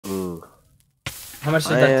How much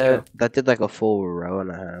did that do? That did like a full row and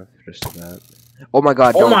a half, just about. Oh my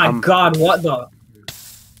god! Oh Don't. my god! What the?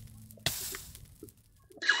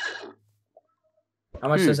 How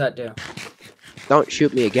much does that do? Don't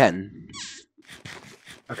shoot me again.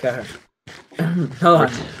 Okay. Hold on.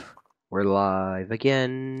 We're live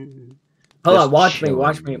again. Hold Just on. Watch me. chilling.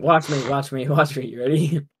 Watch me. Watch me. Watch me. Watch me. You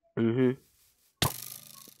ready? Mm-hmm.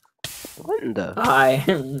 What in the? Hi.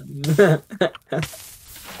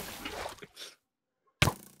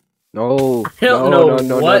 No. I don't no, know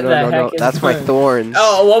no, what no, the no, no, heck no. is That's my going- thorns.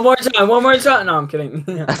 Oh, one more time. One more time. No, I'm kidding.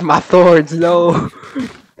 That's my thorns. No.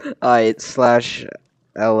 Alright.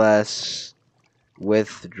 /ls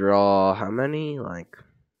withdraw. How many? Like.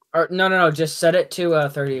 Or no. Just set it to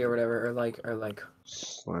 30 or whatever, or like.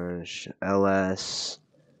 /ls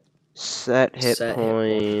set hit Set hit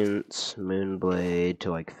points Moonblade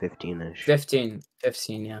to like 15ish. 15,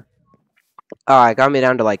 yeah. Alright, got me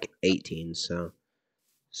down to like 18, so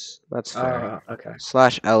that's fair. Okay.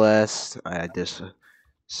 /ls I just You can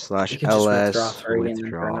just /ls withdraw 3 and then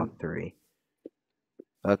turn 'em. 3.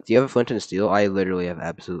 Do you have a flint and steel? I literally have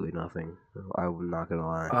absolutely nothing. I'm not gonna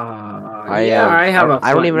lie. I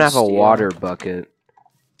don't even have a water bucket.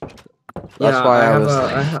 That's why I was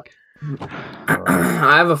like.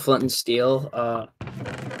 I have a flint and steel.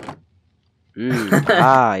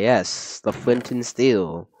 Yes, the flint and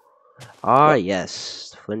steel.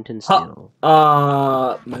 Yes, flint and steel.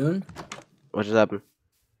 Moon? What just happened?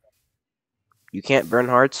 You can't burn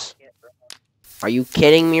hearts? Are you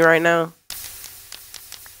kidding me right now?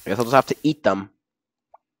 I guess I'll just have to eat them.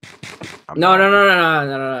 No.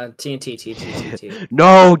 TNT.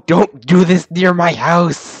 No, don't do this near my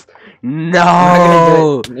house.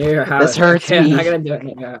 No. I'm not gonna do it near your house. This hurts okay, me. I'm not gonna do it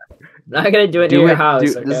near your house. I'm not gonna do it near your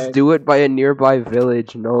house, okay? Just do it by a nearby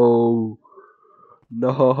village. No.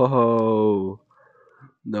 No.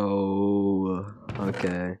 No.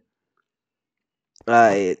 Okay.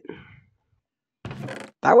 That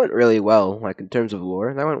went really well, like in terms of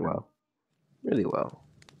lore. That went well. Really well.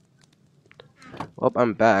 Well,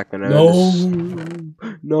 I'm back and No.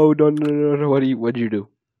 No. What'd you do?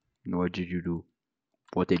 What did you do?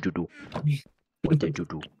 What did you do? What did you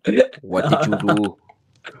do? What did you do?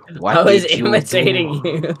 What I was did you imitating do?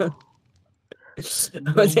 you.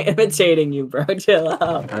 I was imitating you, bro. Chill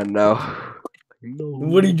out. I know. No.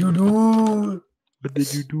 What did you do? What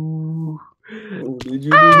did you do? What did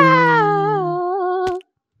you do?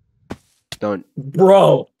 Don't.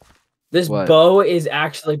 Bro, this What? bow is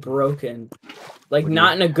actually broken. Like,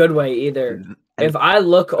 not in a good way either. If I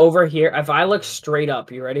look over here, if I look straight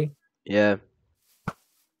up, you ready? Yeah.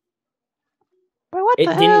 But what It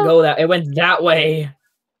the didn't hell? go that. It went that way.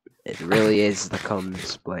 It really is the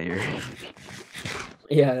Combs player.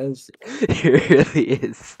 Yes. It really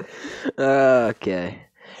is. Okay.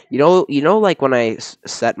 You know, like when I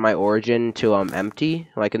set my origin to empty,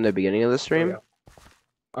 like in the beginning of the stream.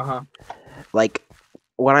 Like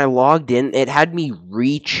when I logged in, it had me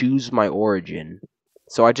re-choose my origin.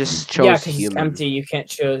 So I just chose human. It's empty. You can't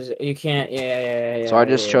choose. You can't. Yeah. So I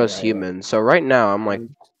just chose human. So right now I'm like,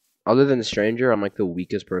 other than the stranger, I'm like the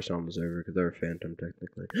weakest person on the server because they're a phantom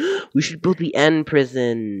technically. We should build the end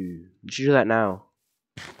prison. We should do that now.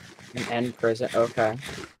 An end prison. Okay.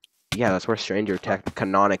 Yeah, that's where stranger tech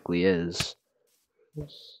canonically is.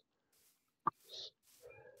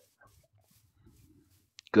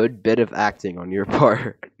 Good bit of acting on your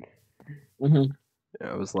part. I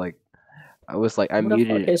was like, I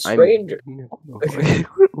muted. Who stranger?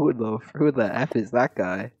 Who the f is that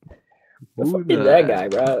guy? Who is that guy,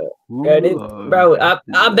 bro? Bro,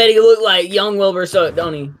 I bet he look like young Wilbur Soot,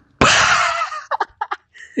 don't he?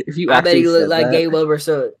 If you I bet he look like that, gay Wilbur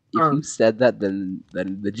Soot. If you said that, then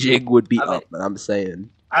the jig would be up. But I'm saying.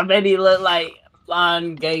 I bet he look like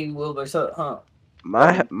blonde gay Wilbur Soot, huh?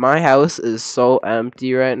 My house is so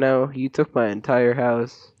empty right now. You took my entire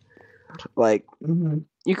house. Like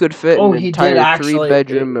you could fit an entire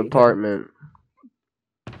 3-bedroom apartment.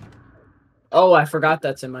 Oh, I forgot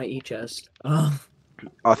that's in my chest. A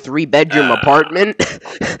 3-bedroom apartment?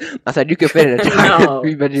 I said you could fit an entire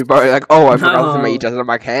 3-bedroom apartment. Like, oh, I forgot what's in my chest. I'm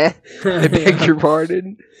like, huh? I beg your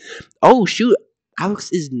pardon. Oh shoot,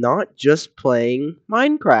 Alex is not just playing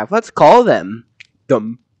Minecraft. Let's call them.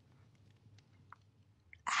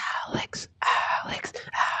 Alex.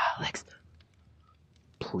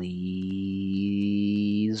 Please.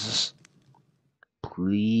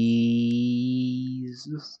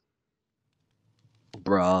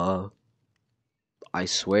 Bruh. I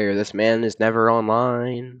swear, this man is never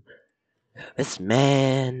online. This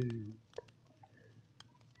man.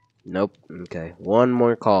 Nope. Okay. One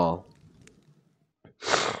more call.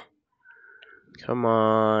 Come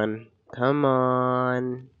on. Come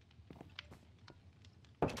on.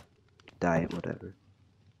 Die, whatever.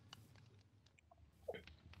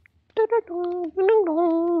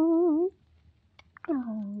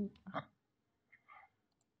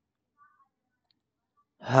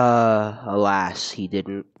 Alas, he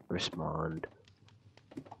didn't respond.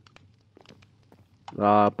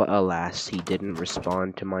 But alas, he didn't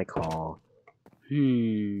respond to my call.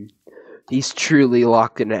 He's truly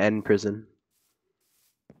locked in an end prison.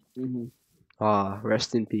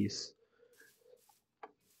 Rest in peace.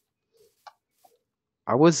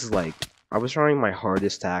 I was trying my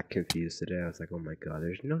hardest to act confused today. I was like, oh my god,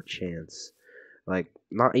 there's no chance. Like,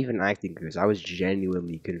 not even acting confused. I was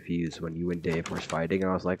genuinely confused when you and Dave were fighting,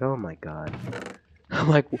 and I was like, oh my god. I'm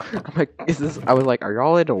like, is this? I was like, are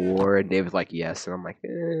y'all in a war? And Dave was like, yes. And I'm like,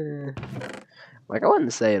 Like, I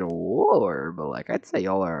wouldn't say in a war, but like, I'd say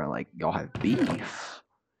y'all have beef.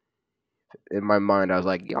 In my mind, I was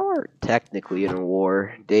like, y'all are technically in a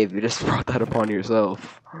war. Dave, you just brought that upon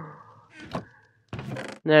yourself.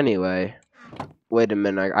 Anyway, wait a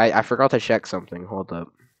minute. I forgot to check something. Hold up.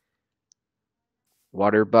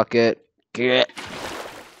 Water bucket. Get.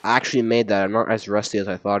 I actually made that. I'm not as rusty as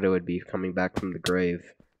I thought it would be coming back from the grave.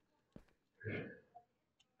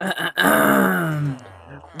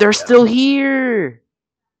 They're still here!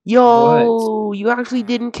 Yo! What? You actually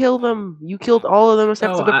didn't kill them! You killed all of them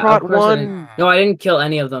except for the Prot 1! No, I didn't kill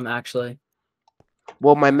any of them, actually.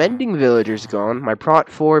 Well, my Mending Villager's gone. My Prot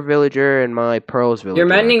 4 Villager and my Pearls Villager. Your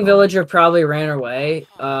Mending Villager probably ran away,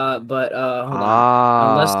 hold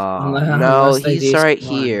on. Unless he's right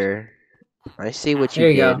here. I see what you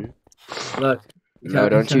did. Go. Look. No,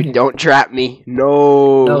 don't trap me.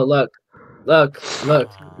 No. No, look.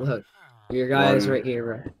 Your guy is right here,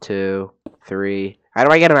 bro. 2, 3. How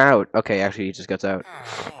do I get him out? Okay, actually, he just gets out.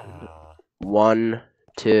 1,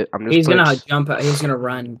 2. He's gonna jump out. He's gonna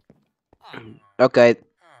run. Okay.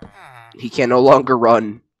 He can no longer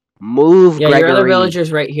run. Move, yeah, Gregory. Your other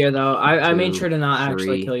villager's right here, though. I made sure to not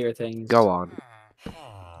actually kill your things. Go on.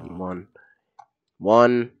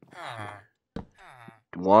 1,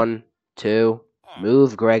 2.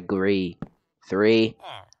 Move, Gregory. 3.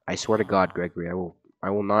 I swear to God, Gregory, I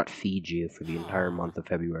will not feed you for the entire month of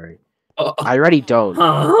February. I already don't.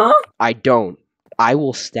 I don't. I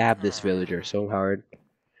will stab this villager so hard.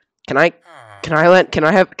 Can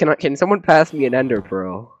someone pass me an ender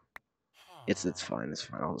pearl? It's fine.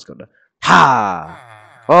 I'll just go to.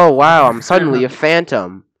 Ha! Oh wow, I'm suddenly a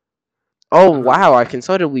phantom. Oh wow, I can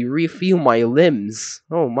suddenly refuel my limbs.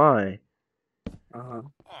 Oh my.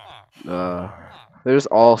 There's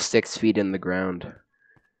all 6 feet in the ground.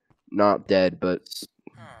 Not dead, but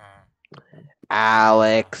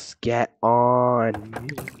Alex, get on.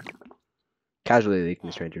 Casually leaking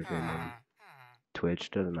the stranger game on Twitch,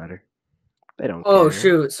 doesn't matter. They don't care.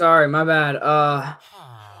 Shoot, sorry, my bad.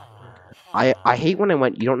 I hate when I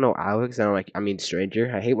went, you don't know Alex, and I'm like, I mean stranger.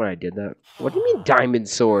 I hate when I did that. What do you mean diamond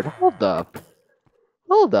sword? Hold up.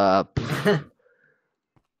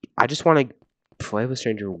 I just want to play with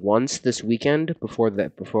stranger once this weekend before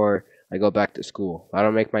I go back to school.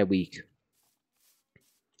 That'll make my week.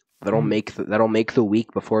 That'll make the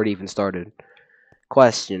week before it even started.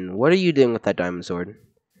 Question: what are you doing with that diamond sword?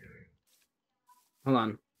 Hold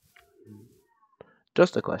on.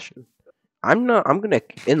 Just a question. I'm gonna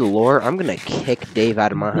kick Dave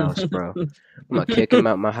out of my house, bro. I'm gonna kick him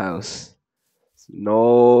out of my house.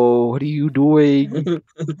 No, what are you doing?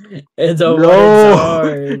 It's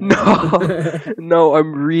over. No,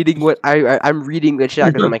 I'm reading I'm reading the chat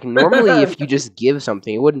because I'm like, normally if you just give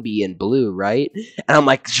something, it wouldn't be in blue, right? And I'm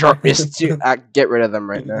like, sharpness 2. Get rid of them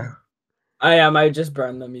right now. I am. I just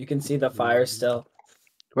burned them. You can see the fire still.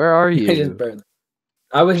 Where are you? I just burned them.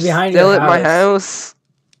 I was behind still your at house. my house.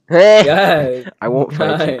 Yeah. I won't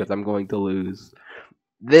fight you because I'm going to lose.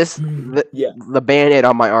 The band-aid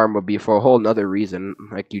on my arm would be for a whole nother reason.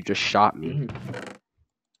 Like, you just shot me.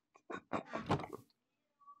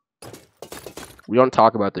 We don't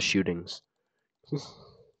talk about the shootings.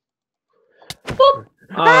 What?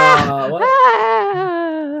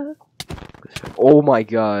 Oh my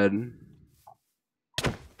god.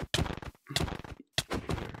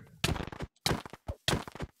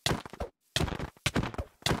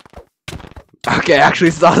 Okay,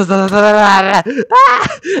 actually, stop. Don't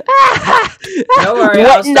worry,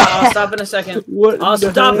 I'll stop in a second. I'll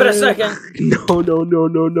stop in a second. No.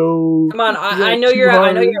 Come on, I know you're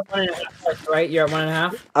at 1.5, right? You're at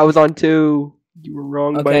 1.5. I was on 2. You were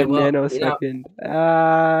wrong by a nanosecond.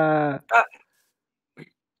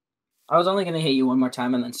 I was only gonna hit you one more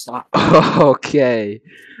time and then stop. Okay.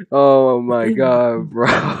 Oh my god, bro.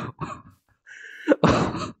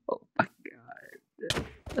 Oh my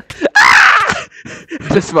god. Ah!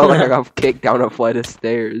 I just felt like I got kicked down a flight of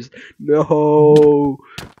stairs. No.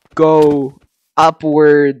 Go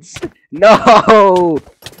upwards. No.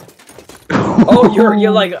 Oh,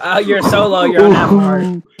 you're like you're solo. You're on half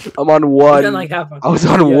heart. I'm on one. You're like half heart. I was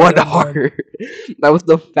on one heart. That was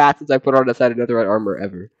the fastest I put on a side of netherite armor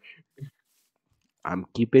ever. I'm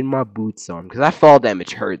keeping my boots on because that fall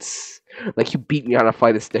damage hurts. Like you beat me on a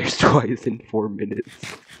flight of stairs twice in 4 minutes.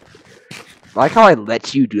 I like how I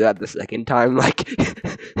let you do that the second time. Like,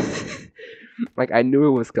 like I knew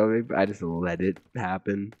it was coming, but I just let it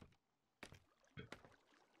happen.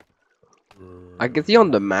 I can see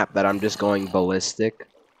on the map that I'm just going ballistic.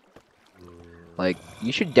 Like,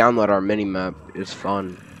 you should download our mini-map. It's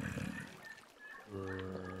fun.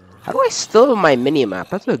 How do I still have my mini-map?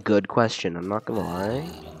 That's a good question, I'm not gonna lie.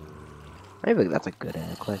 Maybe that's a good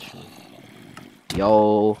question.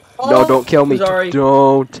 Yo, no, don't kill me. Sorry.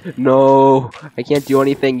 Don't. No. I can't do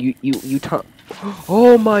anything. You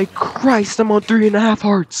Oh my Christ, I'm on 3.5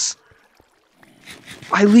 hearts.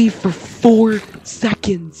 I leave for 4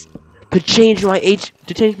 seconds to change my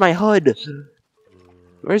HUD.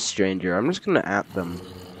 Where's Stranger? I'm just gonna at them.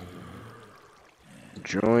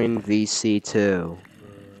 Join VC2.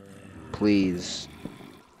 Please.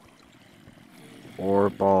 Or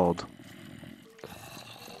bald.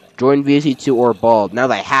 Join VC2 or bald. Now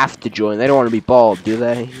they have to join. They don't want to be bald, do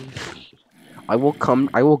they? I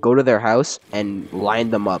will go to their house and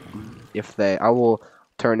line them up. I will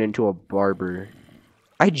turn into a barber.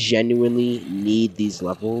 I genuinely need these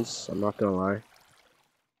levels. I'm not gonna lie.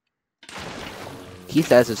 He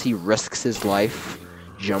says as he risks his life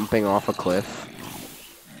jumping off a cliff.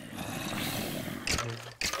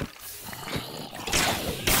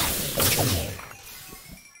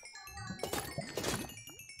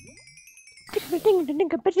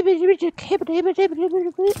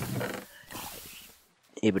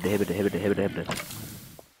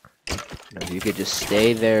 No, you could just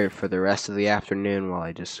stay there for the rest of the afternoon while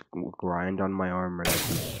I just grind on my armor.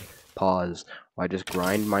 Pause. While I just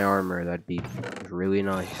grind my armor, that'd be really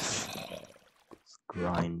nice.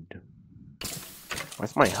 Grind.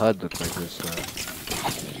 Why's my HUD look like this now?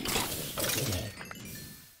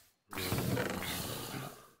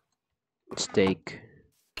 Steak.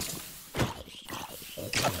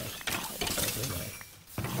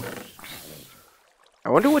 I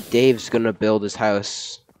wonder what Dave's gonna build his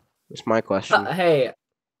house. That's my question. Hey,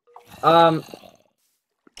 do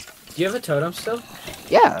you have a totem still?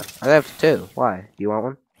 Yeah, I have 2. Why? Do you want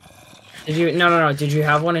one? Did you? No. Did you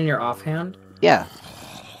have one in your offhand? Yeah.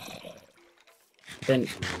 Then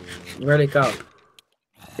where'd it go?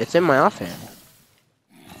 It's in my offhand.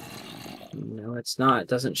 No, it's not. It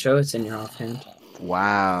doesn't show it's in your offhand.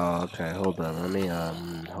 Wow. Okay, hold on. Let me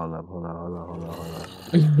hold up.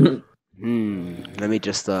 Let me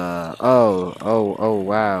just oh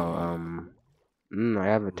wow. I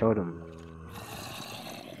have a totem.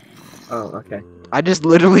 Oh, okay. I just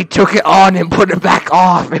literally took it on and put it back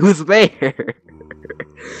off. It was there.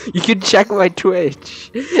 You can check my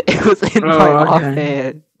Twitch. It was in my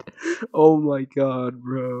offhand. Oh my god,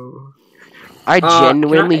 bro. I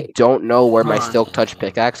genuinely don't know where my Silk Touch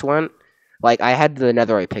pickaxe went. Like, I had the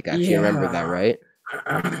netherite pickaxe, you remember that, right?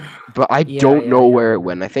 But I don't know where it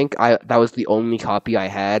went. I think that was the only copy I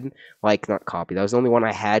had. Like, not copy. That was the only one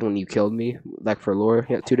I had when you killed me. Like, for lore,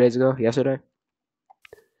 2 days ago? Yesterday?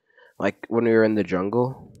 Like, when we were in the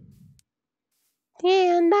jungle.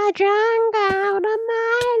 In the jungle, the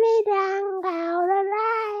mighty jungle, the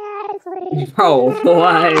lions. Oh,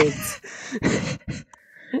 what?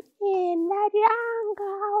 In the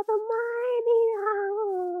jungle, the mighty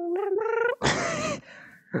jungle.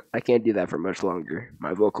 I can't do that for much longer.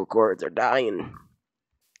 My vocal cords are dying.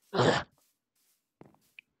 I'm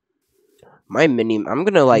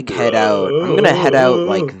gonna like head out. I'm gonna head out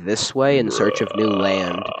like this way in search of new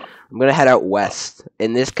land. I'm gonna head out west.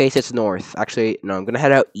 In this case, it's north. Actually, no, I'm gonna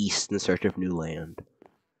head out east in search of new land.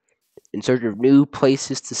 In search of new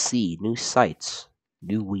places to see, new sights,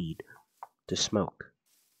 new weed to smoke.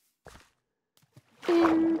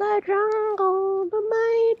 In the jungle, the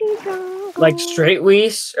mighty jungle. Like straight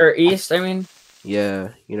west or east, I mean?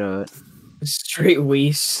 Yeah, you know it. Straight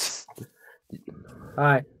west.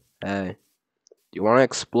 Hi. Hey. Do you want to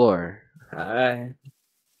explore? Hi.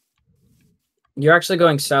 You're actually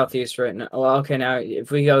going southeast right now. Well, okay, now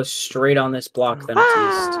if we go straight on this block, then it's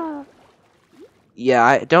east. Yeah,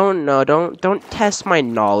 I don't know. Don't test my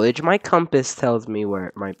knowledge. My compass tells me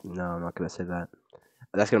where my. No, I'm not gonna say that.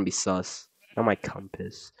 That's gonna be sus. Not my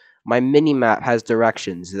compass. My mini map has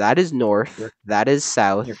directions. That is north. That is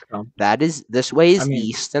south. That is this way is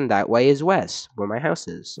east, and that way is west. Where my house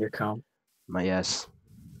is. Your comp. My yes.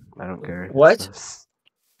 I don't care. What?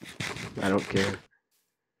 I don't care.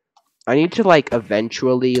 I need to like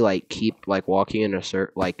eventually like keep like walking in a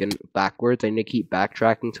in backwards. I need to keep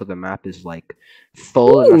backtracking so the map is like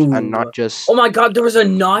full and not just. Oh my god, there was a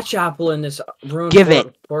notch apple in this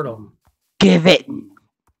ruined portal. Give it.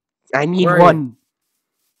 I need one.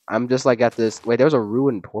 I'm just like at this. Wait, there's a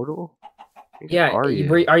ruined portal. Yeah, are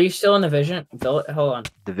you still in the vision? Hold on.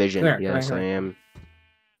 The vision. Yes, I am.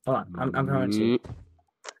 Hold on, I'm coming to you.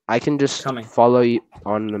 I can just follow you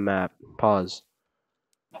on the map. Pause.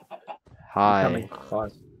 Hi.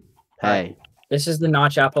 Pause. Hey. This is the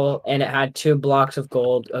notch apple, and it had 2 blocks of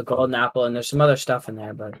gold, a golden apple, and there's some other stuff in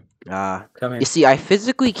there, but come here. You see, I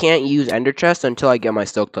physically can't use Ender Chest until I get my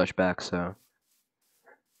Silk Touch back, so.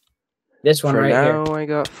 This one right here. For now, I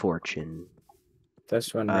got Fortune.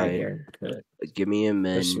 This one right here. Good. Give me a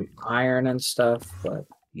minute. There's some iron and stuff, but.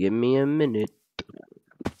 Give me a minute.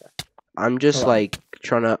 I'm just like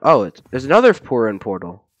trying to. Oh, there's another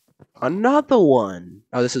portal. Another one.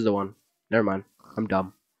 Oh, this is the one. Never mind. I'm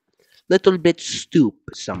dumb. Little bit stoop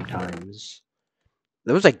sometimes.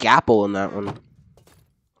 There was a gapple in that one.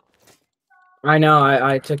 I know.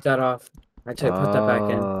 I took that off. Put that back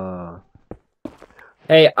in.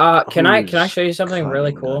 Hey, can I show you something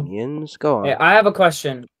really cool? Onions? Go on. Hey, I have a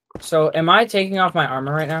question. So, am I taking off my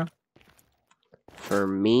armor right now? For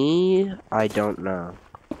me, I don't know.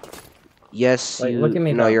 Yes, look at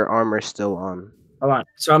me. No, your armor's still on. Hold on.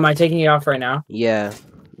 So, am I taking it off right now? Yeah,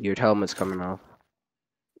 your helmet's coming off.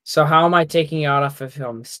 So, how am I taking it off if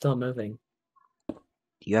I'm still moving?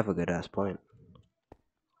 You have a good ass point.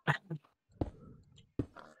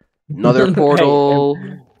 Another portal.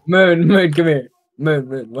 Hey, Moon, come here.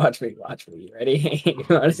 Moon, watch me. You ready? You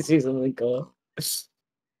want to see something cool?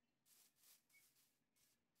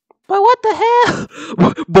 But what the hell?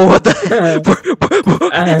 But what the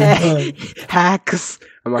hell? Hacks.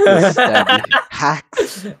 I'm not gonna stab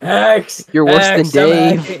you. Hacks. You're worse than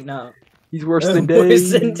Dave. No. He's worse than Dave.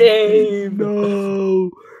 Worse than Dave.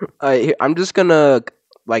 No. I'm just gonna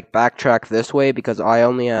like backtrack this way because I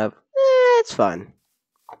only have. It's fine.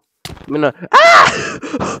 I'm gonna.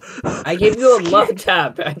 Ah! I gave you a love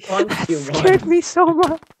tap. I punched you. That scared me so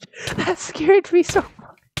much. That scared me so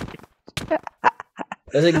much.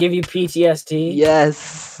 Does it give you PTSD?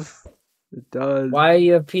 Yes, it does. Why do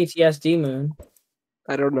you have PTSD, Moon?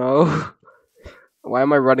 I don't know. Why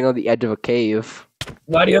am I running on the edge of a cave?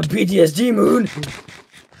 Why do you have PTSD, Moon?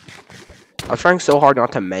 I was trying so hard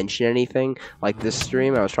not to mention anything. Like this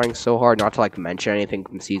stream, I was trying so hard not to like mention anything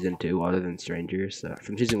from season 2 other than strangers.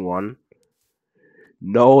 From season 1.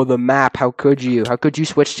 No, the map. How could you? How could you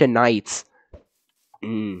switch to nights?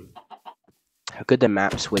 How could the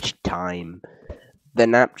map switch time? The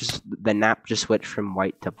nap just switched from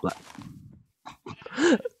white to black.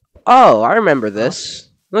 Oh, I remember this.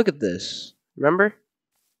 Look at this. Remember?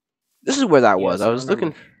 This is where that was. I was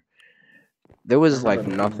looking. There was like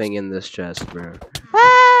nothing in this chest, bro.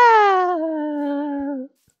 Ah!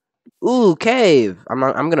 Ooh, cave.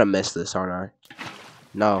 I'm gonna miss this, aren't I?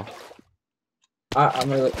 No. I'm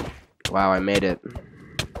really. Wow, I made it.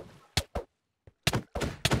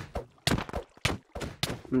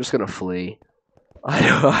 I'm just gonna flee.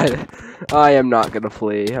 I am not gonna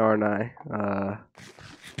flee, aren't I?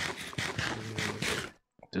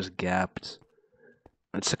 Just gapped.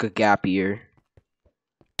 It took a gap year.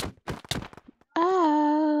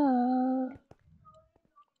 Oh,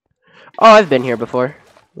 I've been here before.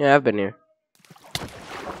 Yeah, I've been here.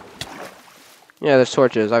 Yeah, there's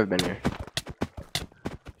torches. I've been here.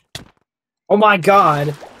 Oh my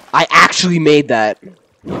god! I actually made that.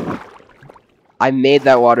 I made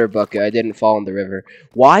that water bucket. I didn't fall in the river.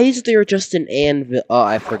 Why is there just an anvil? Oh,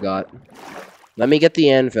 I forgot. Let me get the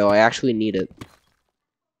anvil. I actually need it.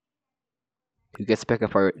 Who gets pickup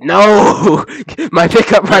priority? No! My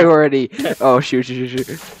pickup priority! Oh, shoot.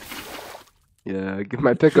 Yeah, give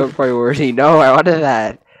my pickup priority. No, I wanted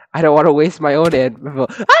that. I don't want to waste my own anvil.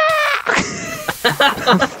 Ah!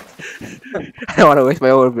 I don't want to waste my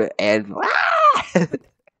own anvil. Ah!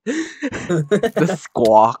 The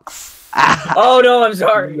squawks. Oh no, I'm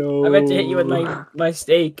sorry. No. I meant to hit you with my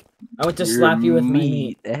steak. I went to slap you with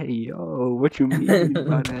meat. Hey yo, what you mean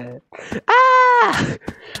by that? Ah!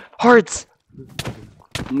 Hearts!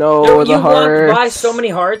 No, dude, the hearts. You walked by so many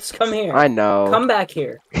hearts. Come here. I know. Come back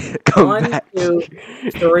here. Come 1, back. 2,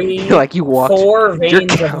 3. Like you walked. 4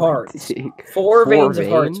 veins of hearts. 4 veins of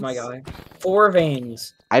hearts, my guy. 4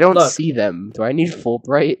 veins. I don't see them. Do I need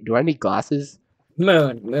Fulbright? Do I need glasses?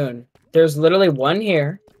 Moon. There's literally 1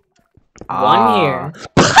 here. 1 here.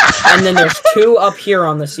 And then there's 2 up here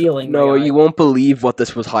on the ceiling. No, you won't believe what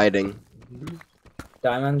this was hiding.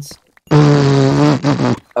 Diamonds.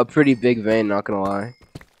 a pretty big vein. Not gonna lie.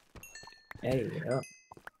 Hey, yeah.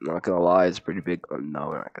 Not gonna lie, it's pretty big. Oh, no,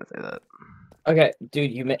 we're not gonna say that. Okay,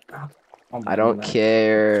 dude, you made. I don't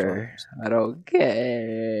care. I don't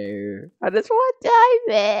care. I just want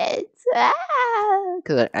diamonds.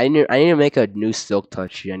 Cause I need to make a new silk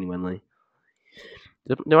touch genuinely.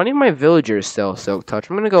 Do any of my villagers sell silk touch?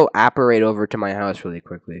 I'm gonna go apparate over to my house really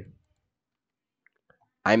quickly.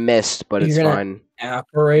 I missed, but it's fine.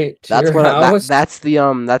 Apparate to That's your what house? that's the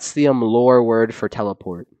lore word for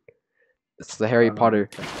teleport. It's the Harry Potter.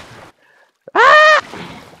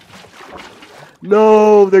 Ah!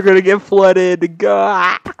 No, they're gonna get flooded.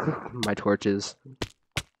 God. My torches.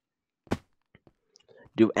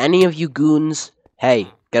 Do any of you goons? Hey,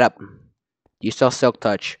 get up. You sell silk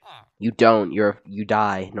touch. You don't. You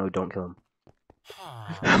die. No, don't kill him.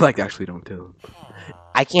 Like, actually, don't kill him.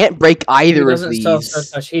 I can't break either of these.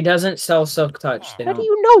 He doesn't sell silk touch. How do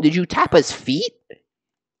you know? Did you tap his feet?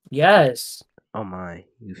 Yes. Oh my,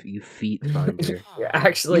 you feet finder. You're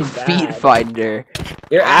actually bad. Feet finder.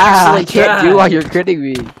 You're actually I can't do while you're critting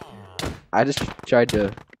me. I just tried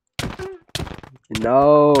to.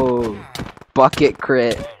 No. Bucket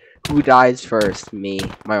crit. Who dies first? Me.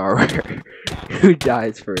 My armor. Who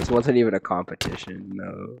dies first? It wasn't even a competition.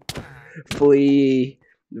 No. Flee.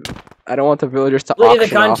 I don't want the villagers to flee the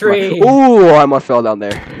country. Ooh, I almost fell down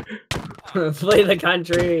there. Flee the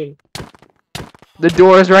country. The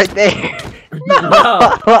door is right there.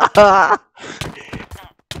 No.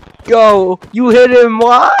 Go. You hit him.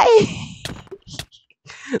 Why?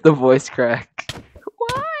 The voice crack.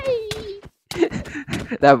 Why?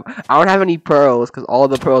 I don't have any pearls because all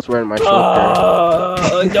the pearls were in my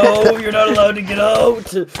shulker. No, you're not allowed to get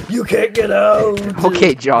out. You can't get out.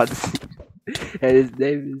 Okay, John Cena. And his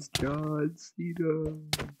name is John Cena.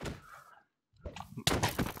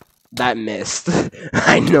 That missed.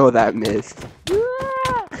 I know that missed.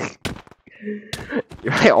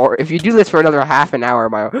 Or if you do this for another half an hour,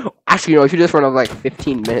 actually, no, if you do this for another like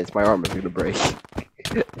 15 minutes, my arm is gonna break.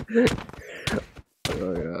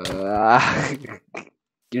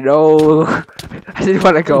 You know, I didn't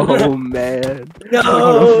want to go home, man.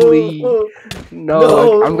 No, flee.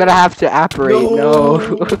 No, I'm gonna have to apparate. No,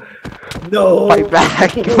 no, fight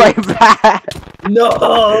back, fight back.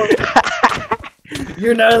 No,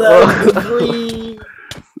 you're not allowed to free.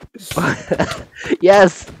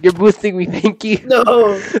 Yes, you're boosting me. Thank you.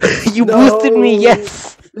 No, you boosted me.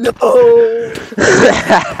 Yes. No.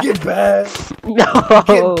 Get back.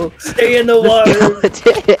 No. Stay in the water.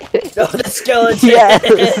 Skeleton. No, the skeleton.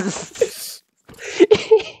 Yes.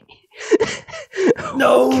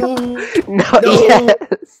 No. No. Yes.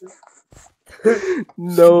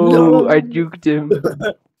 No. I juked him.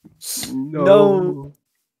 No.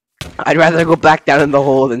 I'd rather go back down in the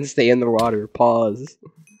hole than stay in the water. Pause.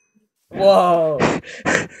 Whoa.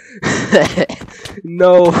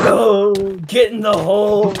 No. No. Get in the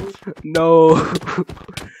hole. No.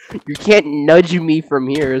 You can't nudge me from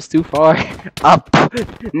here. It's too far. Up.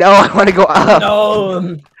 No, I want to go up.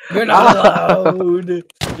 No. You're not allowed.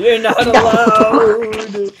 You're not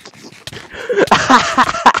allowed.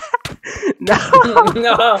 No.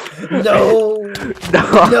 No. No.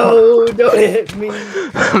 No. Don't hit me.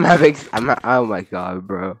 Oh my god,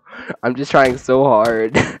 bro. I'm just trying so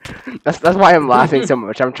hard. That's why I'm laughing so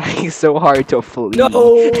much. I'm trying so hard to flee.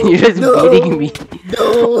 No. You're just beating me.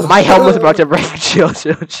 No. My helmet's about to break. Chill.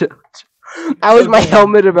 How is my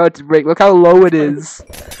helmet about to break? Look how low it is.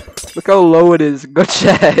 Look how low it is. Go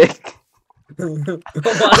check.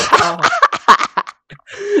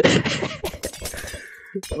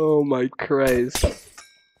 Oh my Christ.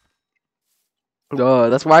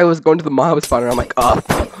 That's why I was going to the mob spawner. I'm like, up.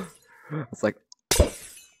 It's like,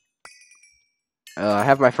 I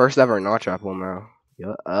have my first ever notch apple now.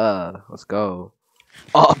 Yeah, let's go.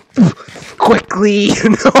 Up quickly.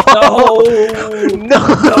 No.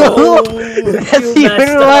 That's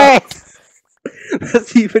even worse.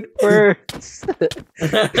 That's even worse.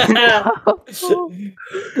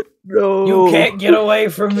 No. You can't get away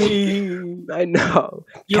from me. I know.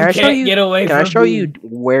 Can I show you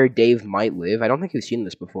where Dave might live? I don't think you've seen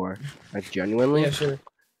this before. Like, genuinely? Yeah, sure.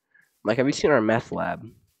 Like, have you seen our meth lab?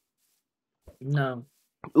 No.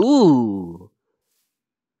 Ooh.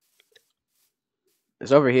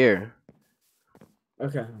 It's over here.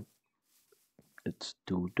 Okay. It's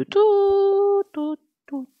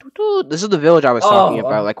This is the village I was talking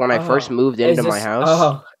about. Like, when I first moved into my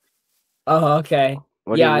house. Oh, okay.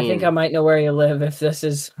 Yeah, I think I might know where you live if this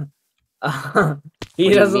is... he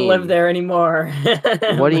doesn't live there anymore.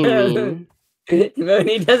 What do you mean?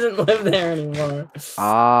 He doesn't live there anymore.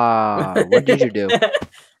 Ah, what did you do?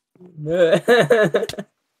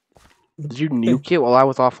 Did you nuke it while I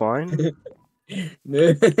was offline?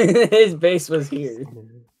 His base was here.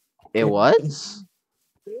 It was?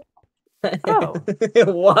 Oh. It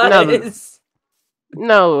was.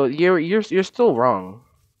 No, you're still wrong.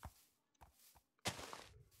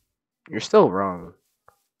 You're still wrong.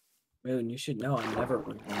 Moon, you should know I'm never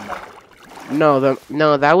wrong.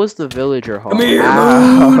 No, that was the villager hall. Come here,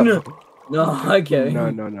 Moon! No, okay.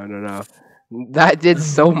 No. That did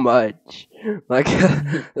so much. Like,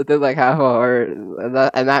 that did like half a heart, and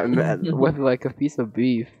that with like a piece of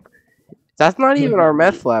beef. That's not even our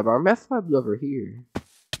meth lab. Our meth lab's over here.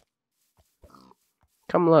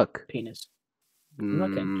 Come look. Penis.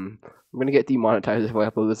 I'm gonna get demonetized if I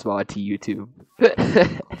upload this VOD to YouTube.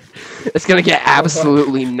 It's gonna get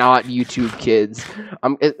absolutely not YouTube Kids.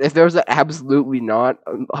 If there was an absolutely not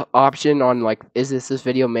option on like, is this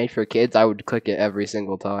video made for kids? I would click it every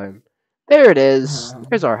single time. There it is.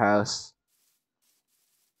 Here's our house.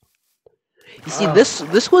 You see,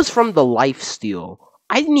 this was from the lifesteal.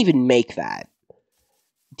 I didn't even make that.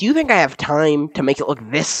 Do you think I have time to make it look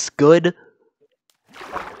this good?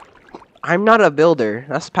 I'm not a builder.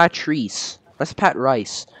 That's Patrice. That's Pat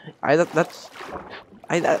Rice. It's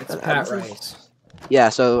Pat Rice. Yeah,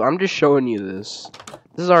 so I'm just showing you this.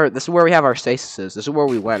 This is where we have our stasises. This is where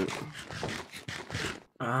we went.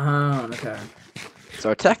 Oh, okay.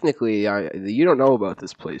 So technically, you don't know about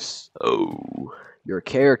this place. Oh, your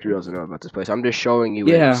character doesn't know about this place. I'm just showing you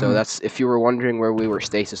it. So that's if you were wondering where we were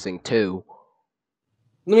stasising to.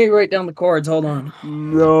 Let me write down the chords. Hold on.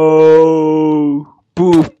 No.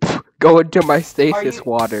 Boop. Go into my stasis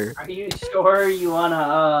water. Are you sure you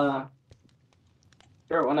wanna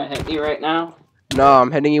hit me right now? No,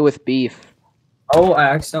 I'm hitting you with beef. Oh, I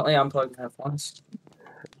accidentally unplugged my headphones.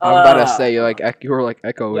 I'm about to say you were like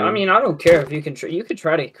echoing. Yeah, I mean, I don't care if you can. You could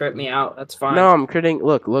try to crit me out. That's fine. No, I'm critting.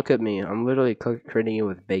 Look at me. I'm literally critting you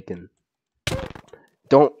with bacon.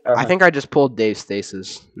 Don't. I think I just pulled Dave's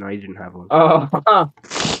stasis. No, you didn't have one. Oh.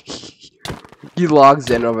 He logs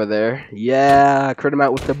in over there. Yeah, crit him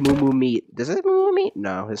out with the moo meat. Does it moo meat?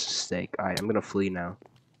 No, it's steak. Alright, I'm gonna flee now.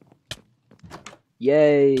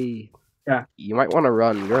 Yay. Yeah. You might want to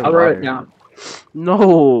run. You're in I'll write it down.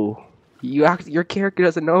 No. Your character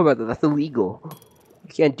doesn't know about that. That's illegal.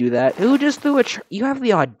 You can't do that. Who just threw a you have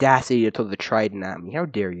the audacity to throw the trident at me. How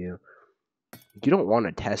dare you? You don't want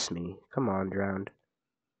to test me. Come on, Drowned.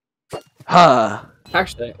 Huh.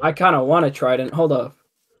 Actually, I kind of want to trident. Hold up.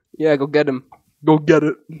 Yeah, go get him. Go get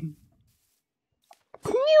it.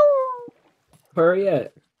 Hurry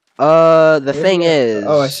it. The thing is...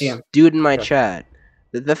 Oh, I see him. Dude in my chat.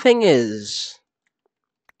 The thing is...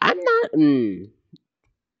 I'm not...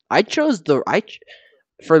 I chose the...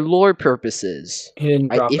 for lore purposes. He didn't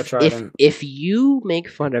drop a trident. If you make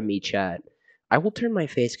fun of me, chat, I will turn my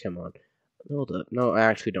face cam on. Hold up. No, I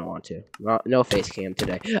actually don't want to. No face cam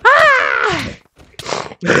today. Ah!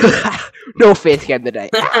 No face cam today.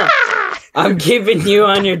 I'm keeping you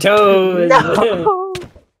on your toes. No.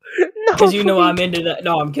 Because you know I'm into that.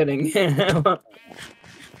 No, I'm kidding.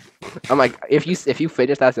 I'm like, if you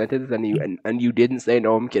finish that sentence and you didn't say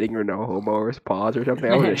no, I'm kidding, or no homo, or pause or something,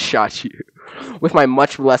 I would have shot you with my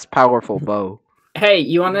much less powerful bow. Hey,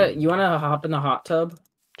 you wanna hop in the hot tub?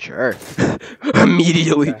 Sure.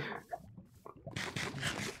 Immediately. Okay.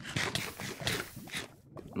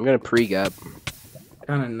 I'm gonna pre-gap.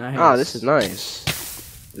 Kinda nice. Oh, this is nice.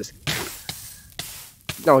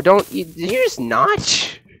 No, don't. Did you just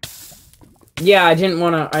notch? Yeah, I didn't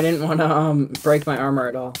wanna break my armor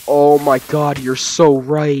at all. Oh my god, you're so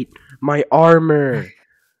right. My armor.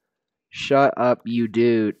 Shut up, you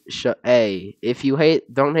dude. Hey, if you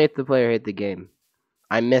don't hate the player, hate the game.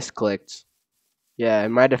 I misclicked. Yeah,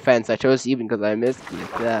 in my defense, I chose even because I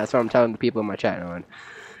misclicked. Yeah, that's what I'm telling the people in my chat. No.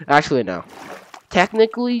 Actually, no.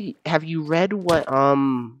 Technically, have you seen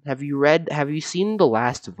the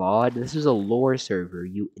last VOD? This is a lore server.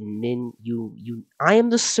 I am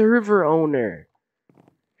the server owner.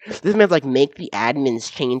 This means like make the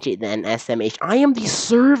admins change it, then SMH. I am the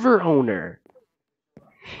server owner.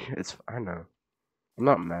 I know. I'm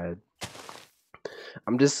not mad.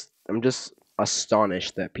 I'm just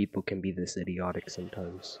astonished that people can be this idiotic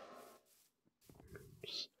sometimes.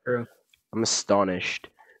 True. I'm astonished.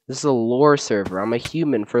 This is a lore server. I'm a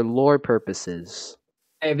human for lore purposes.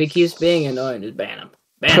 Hey, if he keeps being annoying, just ban him.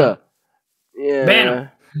 Ban him. Yeah. Ban him.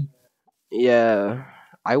 Yeah.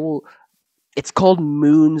 I will. It's called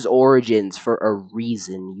Moon's Origins for a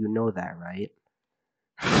reason. You know that, right?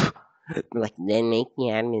 Like, then make the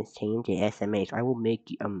admins change to SMH. I will make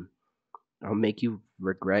you, I'll make you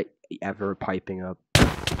regret ever piping up.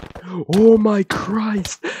 Oh my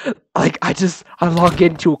Christ! Like I log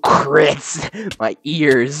into crits. My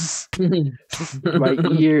ears. My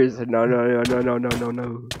ears.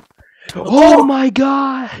 No. Oh my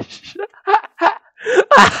gosh!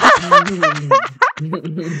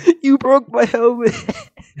 You broke my helmet.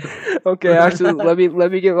 Okay, actually,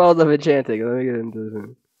 let me get all of enchanting. Let me get into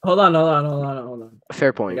this. Hold on.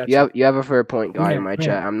 Fair point. You have a fair point, guy in my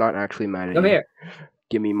chat. I'm not actually mad at you. Come here.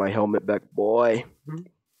 Give me my helmet back, boy.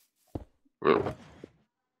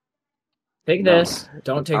 Take this.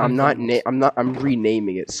 Don't take. I'm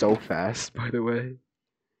renaming it so fast. By the way.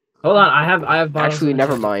 Hold on. I have. Actually,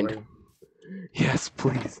 never mind. Yes,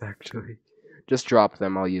 please. Actually, just drop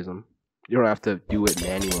them. I'll use them. You don't have to do it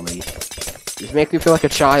manually. Just make me feel like a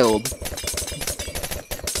child.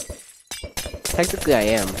 Technically, I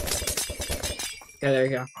am. Yeah, there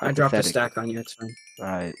you go. I dropped a stack on you. It's fine.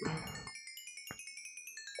 Alright.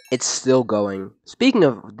 It's still going. Speaking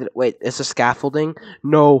of, wait, is the scaffolding?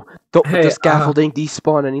 No, don't put the scaffolding.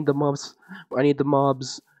 Despawn. I need the mobs. I need the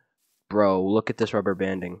mobs. Bro, look at this rubber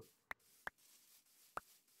banding.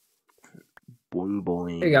 Boing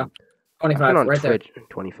boing. There you go. 25 right Twitch, there.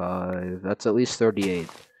 25. That's at least 38.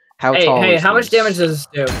 How tall? Hey, is how this? much damage does this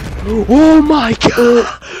do? Oh my god!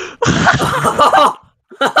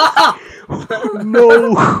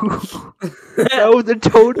 No! That was a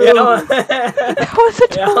totem! That was a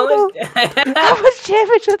totem! How much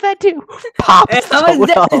damage does that do? Pop! How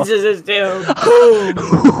much damage does this do? Boom!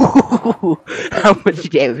 How much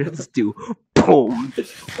damage does this do? Boom!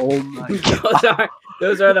 Oh my god.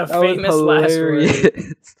 Those are the famous last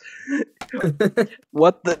words.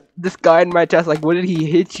 What this guy in my chest, like, what did he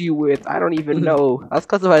hit you with? I don't even know. That's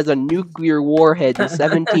because it has a nuclear warhead in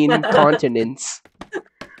 17 continents.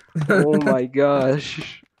 Oh my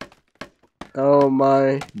gosh. Oh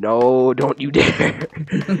my. No, don't you dare.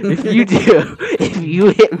 If you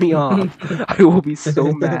hit me off, I will be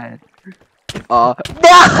so mad. No!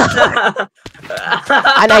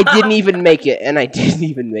 And I didn't even make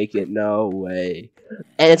it. No way.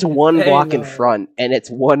 And it's one block in front.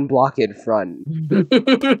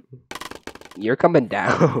 You're coming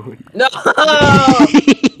down. No!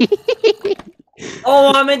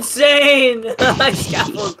 Oh, I'm insane! I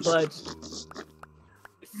scaffold clutch.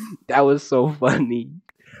 That was so funny.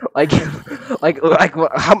 Like,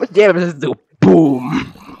 how much damage does this do? Boom!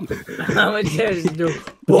 How much damage does it do?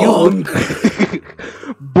 Boom!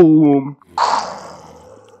 Boom!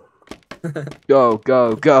 Go.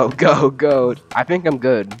 I think I'm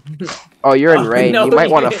good. Oh, you're in rain. No, you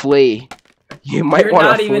might want to flee. You might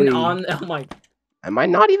want to flee. You're not even on. Oh my. Am I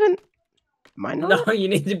not even? Am I not? No, you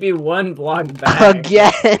need to be one block back.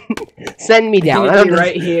 Again. Send me down. You need to be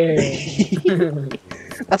right here.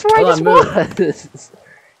 That's where I just was.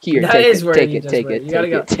 Here, take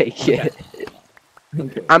it.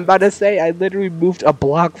 I'm about to say, I literally moved a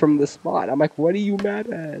block from the spot. I'm like, what are you mad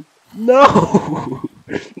at? No!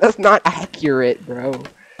 That's not accurate, bro.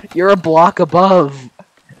 You're a block above.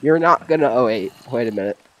 You're not gonna... Oh, wait a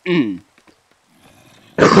minute.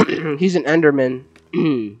 He's an Enderman.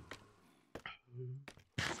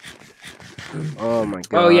 Oh my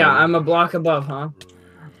god. Oh yeah, I'm a block above, huh?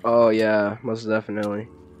 Oh yeah, most definitely.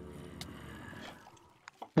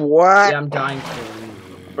 What? Yeah, I'm dying for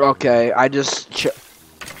you. Okay, I just...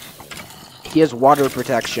 He has water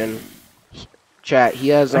protection. Chat, he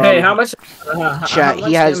has Hey, how much chat,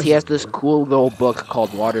 he has this cool little book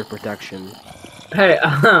called Water Protection. Hey,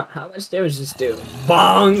 how much damage does this do?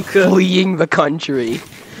 Bonk! Fleeing the country.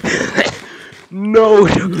 No.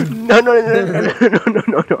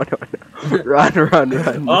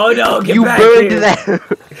 Run. Oh no, get you back burned here.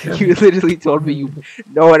 that. You literally told me you...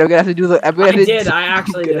 No, and I'm gonna have to do the... I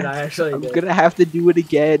actually did. I'm gonna have to do it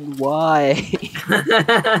again. Why?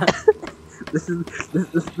 This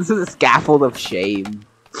is a scaffold of shame.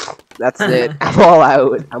 That's it. I'm all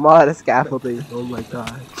out of scaffolding. Oh my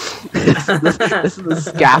god. This is a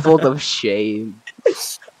scaffold of shame.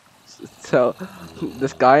 So,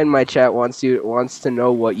 this guy in my chat wants to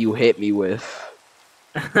know what you hit me with.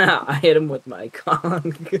 I hit him with my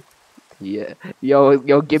Kong. Yeah.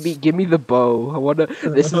 Yo, give me the bow. I wanna.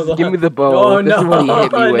 Give me the bow. Oh, this is what he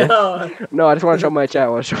hit me with. No. No, I just want to show my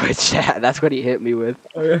chat. That's what he hit me with.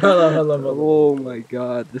 Okay, hold on. Oh my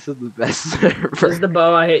god, this is the best server. This is the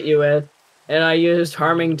bow I hit you with, and I used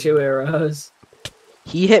harming 2 arrows.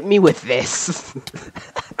 He hit me with this.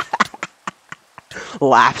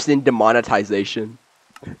 Lapsed in demonetization.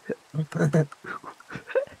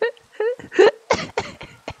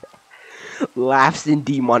 Laughs in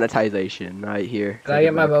demonetization right here. Can I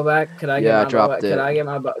get my bow back? Can I get my bow back?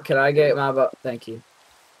 Can I get my bow? Thank you.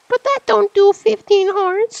 But that don't do 15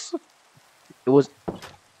 hearts. It was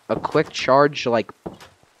a quick charge, like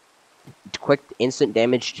quick instant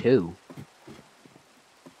damage too.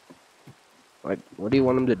 Like, what do you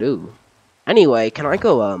want him to do? Anyway, can I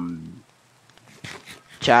go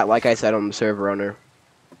chat like I said on the server owner?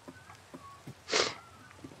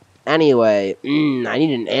 Anyway, I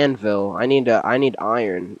need an anvil. I need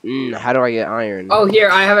iron. How do I get iron? Oh, here,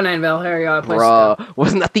 I have an anvil. Here you go. Bruh,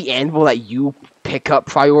 wasn't that the anvil that you pick up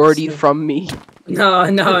priority from me? No.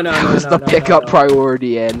 That was the pickup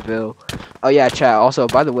priority anvil. Oh yeah, chat. Also,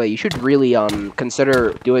 by the way, you should really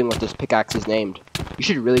consider doing what this pickaxe is named. You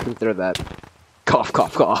should really consider that. Cough,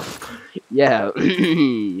 cough, cough. Yeah,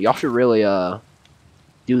 y'all should really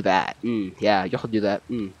do that. Yeah, y'all should do that.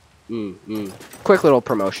 Quick little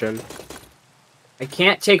promotion. I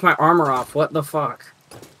can't take my armor off. What the fuck?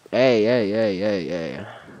 Hey.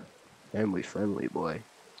 Family friendly, boy.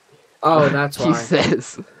 Oh, that's why.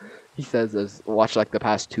 He says, watch like the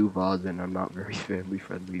past 2 VODs and I'm not very family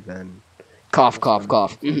friendly then. Cough, cough,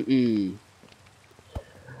 cough.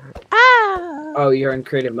 Oh, you're in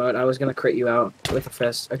creative mode. I was gonna crit you out with a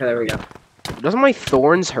fist. Okay, there we go. Doesn't my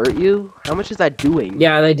thorns hurt you? How much is that doing?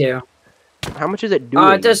 Yeah, they do. How much is it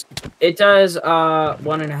doing? It does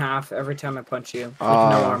 1.5 every time I punch you with no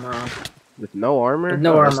armor on. With no armor? With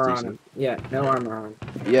no armor on it. Yeah, no armor on.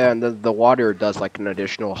 Yeah, and the water does like an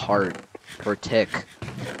additional heart per tick.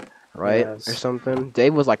 Right? Yes. Or something.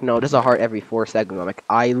 Dave was like, no, it does a heart every 4 seconds. I'm like,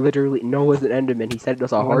 I literally know as an Enderman, he said it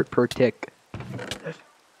does a heart per tick.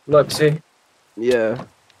 Look, see? Yeah.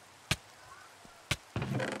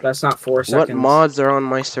 That's not 4 seconds. What mods are on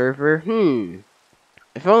my server?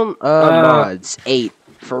 If I'm mods 8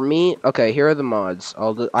 for me. Okay, here are the mods.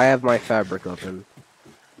 I have my fabric open.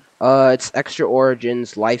 It's Extra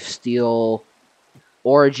Origins, Lifesteal,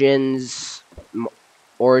 Origins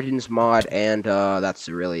mod, and that's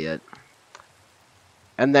really it.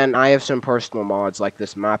 And then I have some personal mods like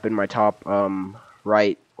this map in my top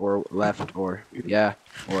right or left or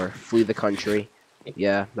or flee the country.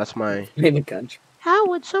 Yeah, that's my. Flee the country. How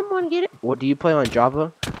would someone get it? What do you play on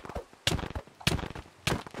Java?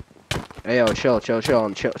 Hey yo, chill.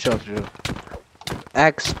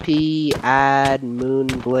 XP, add,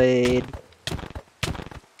 Moonblade.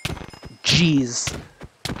 Jeez.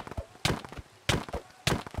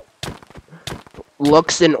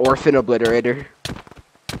 Looks an orphan obliterator.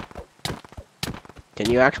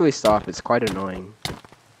 Can you actually stop? It's quite annoying.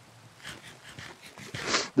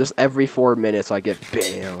 Just every 4 minutes I get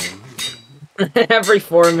bam. Every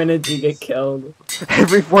 4 minutes you get killed.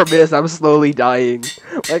 Every 4 minutes I'm slowly dying.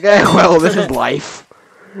 Like, well, this is life.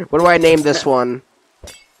 What do I name this one?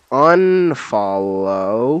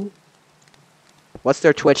 Unfollow. What's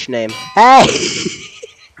their Twitch name? Hey!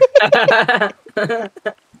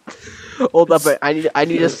 Hold up, I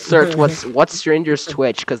need to search what's Stranger's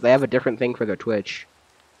Twitch because they have a different thing for their Twitch.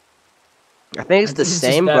 I think it's the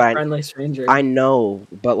same, but I know,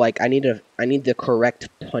 but like I need the correct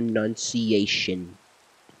pronunciation.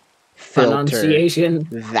 Filter. Pronunciation.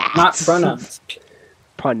 That. Not pronunciation.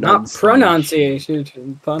 Not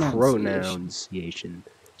pronunciation. Pronunciation.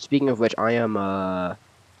 Speaking of which, I am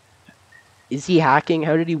is he hacking?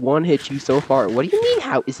 How did he one-hit you so far? What do you mean?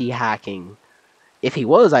 How is he hacking? If he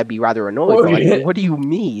was, I'd be rather annoyed. But like, what do you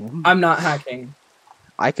mean? I'm not hacking.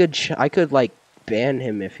 I could like ban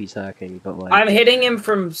him if he's hacking, but like I'm hitting him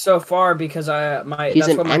from so far because he's that's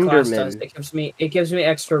an what my Enderman. class does. It gives me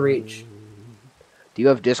extra reach. Do you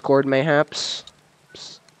have Discord, mayhaps?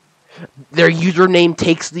 Their username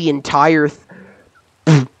takes the entire.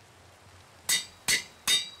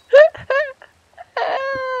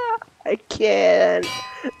 I can't.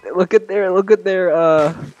 Look at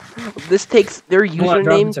their. This takes their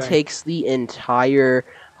username takes the entire.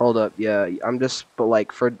 Hold up, yeah. I'm just, but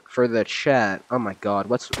like for the chat. Oh my God,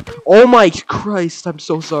 what's? Oh my Christ! I'm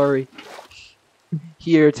so sorry.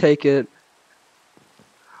 Here, take it.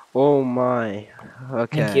 Oh my.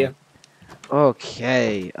 Okay. Thank you.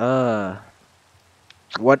 Okay.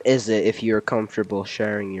 What is it if you're comfortable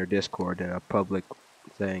sharing your Discord in a public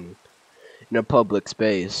thing, in a public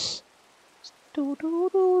space?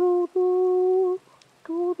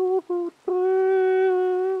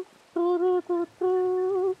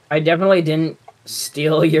 I definitely didn't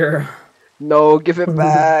steal your. No, give it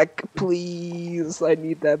back, please. I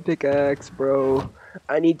need that pickaxe, bro.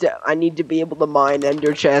 I need to be able to mine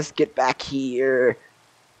Ender chest. Get back here.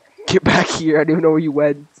 Get back here. I don't even know where you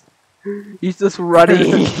went. He's just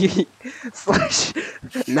running. Slash.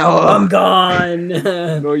 No. I'm gone.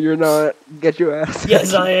 No, you're not. Get your ass.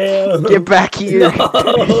 Yes, I am. Get back here.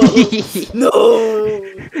 No.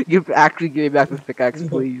 You actually give me back the pickaxe,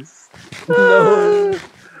 please. No.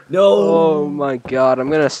 No. Oh my god, I'm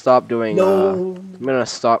gonna stop doing No. I'm gonna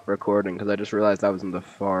stop recording because I just realized that was in the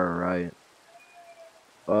far right.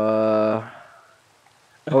 Oh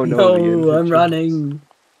no, No, I'm running.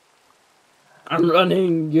 I'm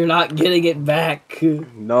running. You're not getting it back.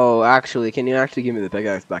 No, actually, can you actually give me the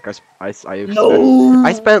pickaxe back? No.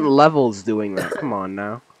 I spent levels doing that. Come on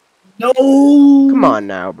now. No. Come on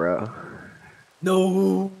now, bro.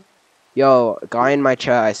 No. Yo, guy in my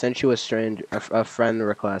chat, I sent you a friend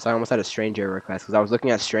request. I almost had a stranger request because I was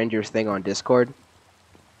looking at stranger's thing on Discord.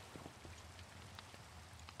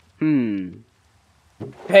 Hey,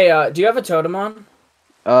 do you have a totem on?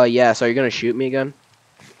 Yeah. So you're gonna shoot me again?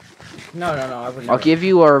 No. I would never. I'll give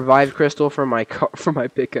you a revive crystal for my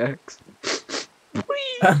pickaxe.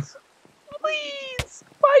 Please, please.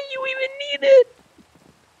 Why do you even need it?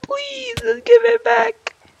 Please, just give it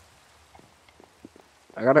back.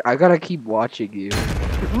 I gotta keep watching you.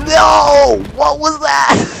 No! What was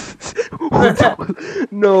that?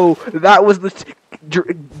 No, that was the.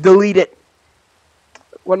 Delete it.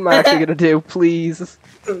 What am I actually gonna do? Please.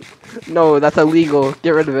 No, that's illegal.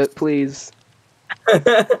 Get rid of it, please.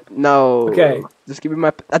 No. Okay. Just give me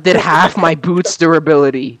my. That did half my boots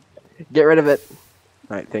durability. Get rid of it.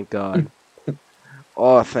 Alright, thank God.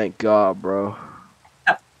 Oh, thank God, bro.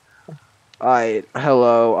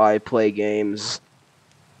 Hello, I play games.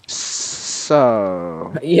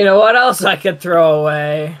 So. You know what else I could throw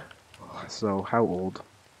away? So, how old?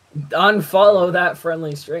 Unfollow that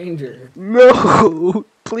friendly stranger. No!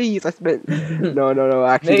 Please, I spent. No,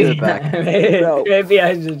 actually, give it back. Maybe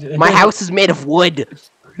I should. My house is made of wood!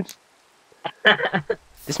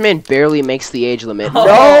 This man barely makes the age limit.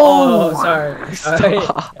 Oh, sorry.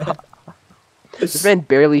 Stop. This man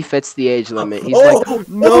barely fits the age limit. He's like,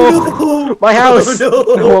 no! My house!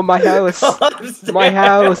 No, my house! My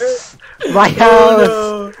house! My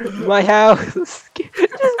house! My house! Just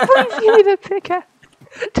please give me the pickaxe!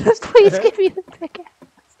 Just please give me the pickaxe!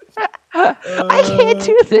 I can't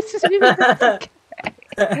do this! Just give me the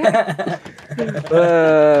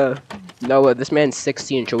pickaxe! No, this man's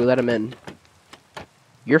 16. Should we let him in?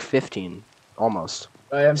 You're 15. Almost.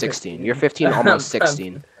 I am 16. 15. You're 15, almost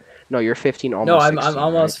 16. No, you're 15, almost 16. No, I'm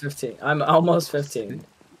almost right? 15. I'm almost 15.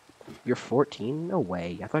 You're 14? No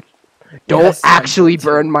way. I thought. Don't actually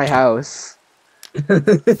burn my house.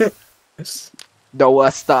 No,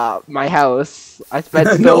 stop. My house. I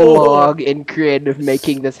spent so long in creative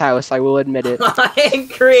making this house. I will admit it. I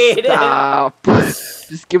created. Stop.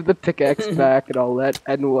 Just give the pickaxe back, and I'll let.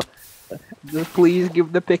 Just please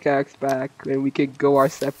give the pickaxe back, and we can go our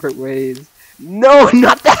separate ways. No,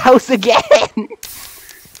 not the house again.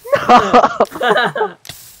 No.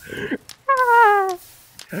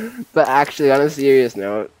 But actually, on a serious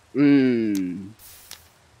note, give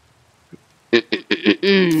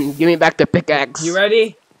me back the pickaxe. You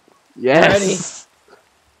ready? Yes.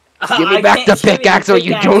 Give me back the pickaxe or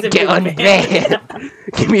you don't get unbanned.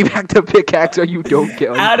 Give me back the pickaxe or you don't get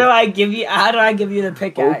unbanned. How do I give you the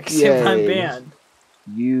pickaxe if I'm banned?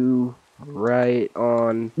 You right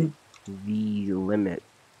on the limit.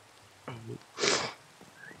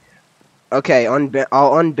 Okay, I'll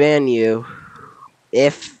unban you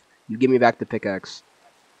if you give me back the pickaxe.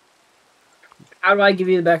 How do I give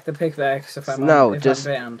you back the pickaxe if I'm I'm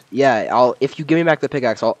banned? Yeah, if you give me back the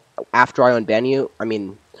pickaxe, after I unban you. I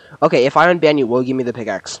mean, okay, if I unban you, will you give me the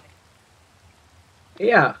pickaxe?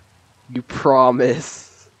 Yeah. You promise.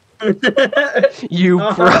 You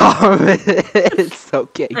promise.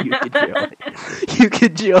 Okay, you can join. You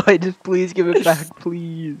can join. Just please give it back,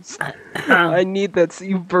 please. I need that. So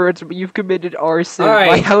you've committed arson. All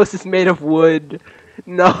right. My house is made of wood.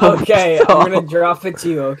 No. Okay, stop. I'm gonna drop it to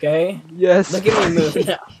you. Okay. Yes. Look at me move. Look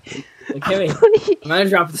at me. Please. I'm gonna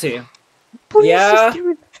drop it to you. Please Yeah. just give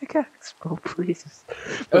me the pickaxe, bro. Please.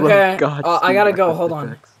 Okay. God, I gotta go. Hold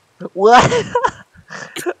on. What?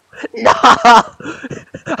 No!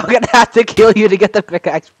 I'm gonna have to kill you to get the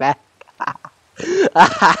pickaxe back.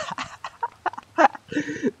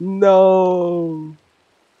 No.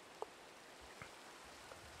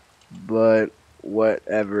 But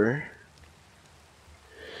whatever.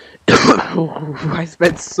 I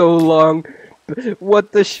spent so long.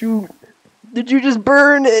 What the shoot? Did you just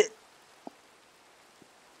burn it?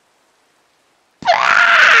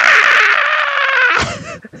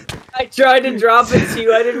 I tried to drop it to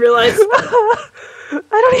you. I didn't realize. I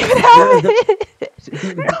don't even have it.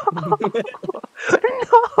 No. No.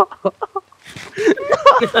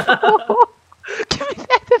 No. Give me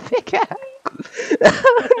back the pickaxe.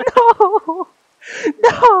 No.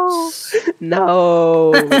 No. No.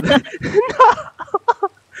 No.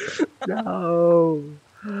 No.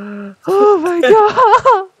 Oh my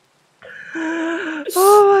god.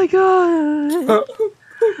 Oh my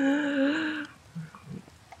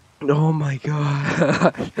Oh my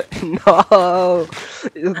god. No.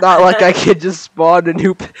 It's not like I could just spawn a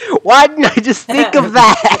new... Why didn't I just think of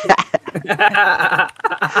that?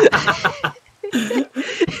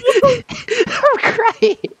 I'm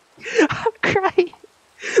crying. I'm crying.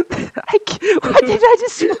 Why did I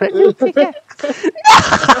just spawn a new pickaxe?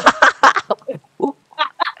 No!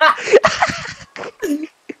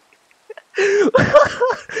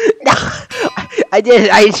 No! I did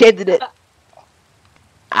it. I enchanted it.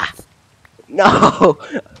 No!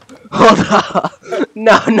 Hold on!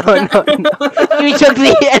 No! You took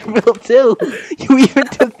the anvil too! You even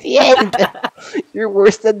took the anvil! You're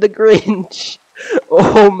worse than the Grinch!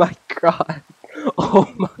 Oh my god!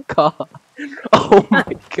 Oh my god! Oh my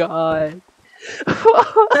god!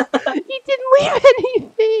 He didn't leave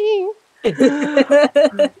anything!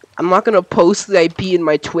 I'm not gonna post the IP in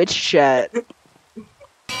my Twitch chat.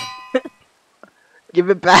 Give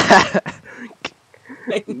it back!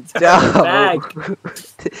 No.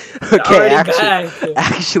 Okay,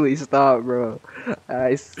 actually stop, bro.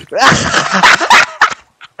 I'm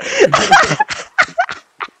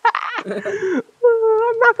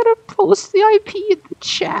not gonna post the IP in the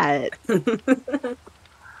chat.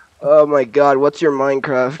 Oh my god, what's your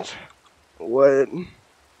Minecraft? What?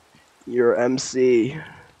 Your MC.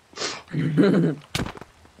 Then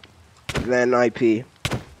IP.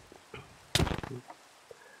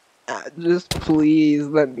 Just please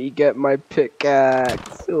let me get my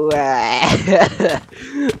pickaxe. What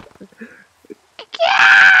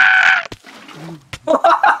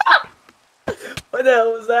the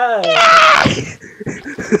hell was that?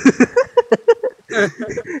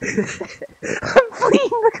 I'm fleeing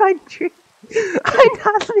the country. I'm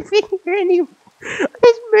not living here anymore.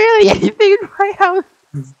 There's barely anything in my house.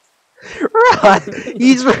 Run!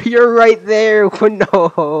 You're right there. Oh,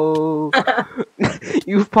 no.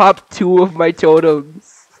 You've popped 2 of my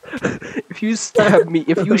totems. If you stab me,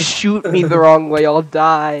 if you shoot me the wrong way, I'll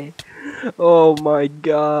die. Oh my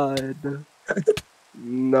god.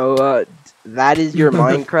 No, that is your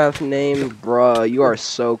Minecraft name? Bruh, you are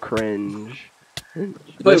so cringe. Wait,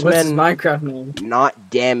 what's his Minecraft name? Not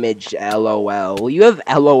damaged LOL. You have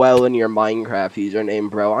LOL in your Minecraft username,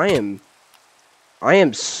 bro. I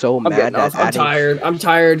am so mad at I'm tired. I'm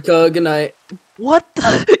tired, Good night. What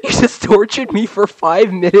the? You just tortured me for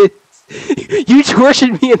 5 minutes. You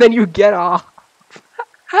tortured me and then you get off.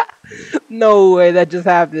 No way that just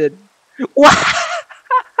happened. What?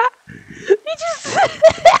 You just...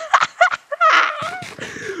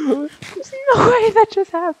 There's no way that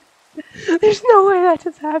just happened. There's no way that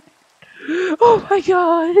just happened. Oh my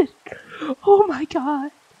god. Oh my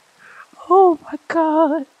god. Oh my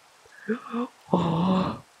god.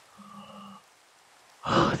 Oh.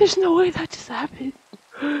 Oh, there's no way that just happened.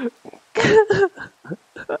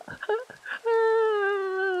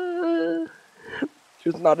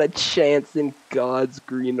 There's not a chance in God's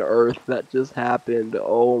green earth that just happened.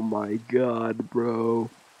 Oh my god, bro.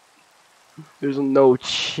 There's no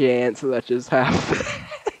chance that just happened.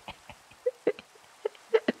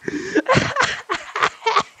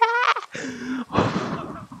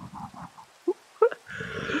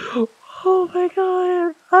 Oh my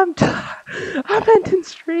god, I'm ending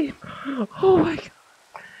stream. Oh my god.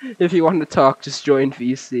 If you want to talk, just join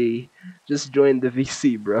VC. Just join the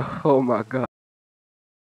VC, bro. Oh my god.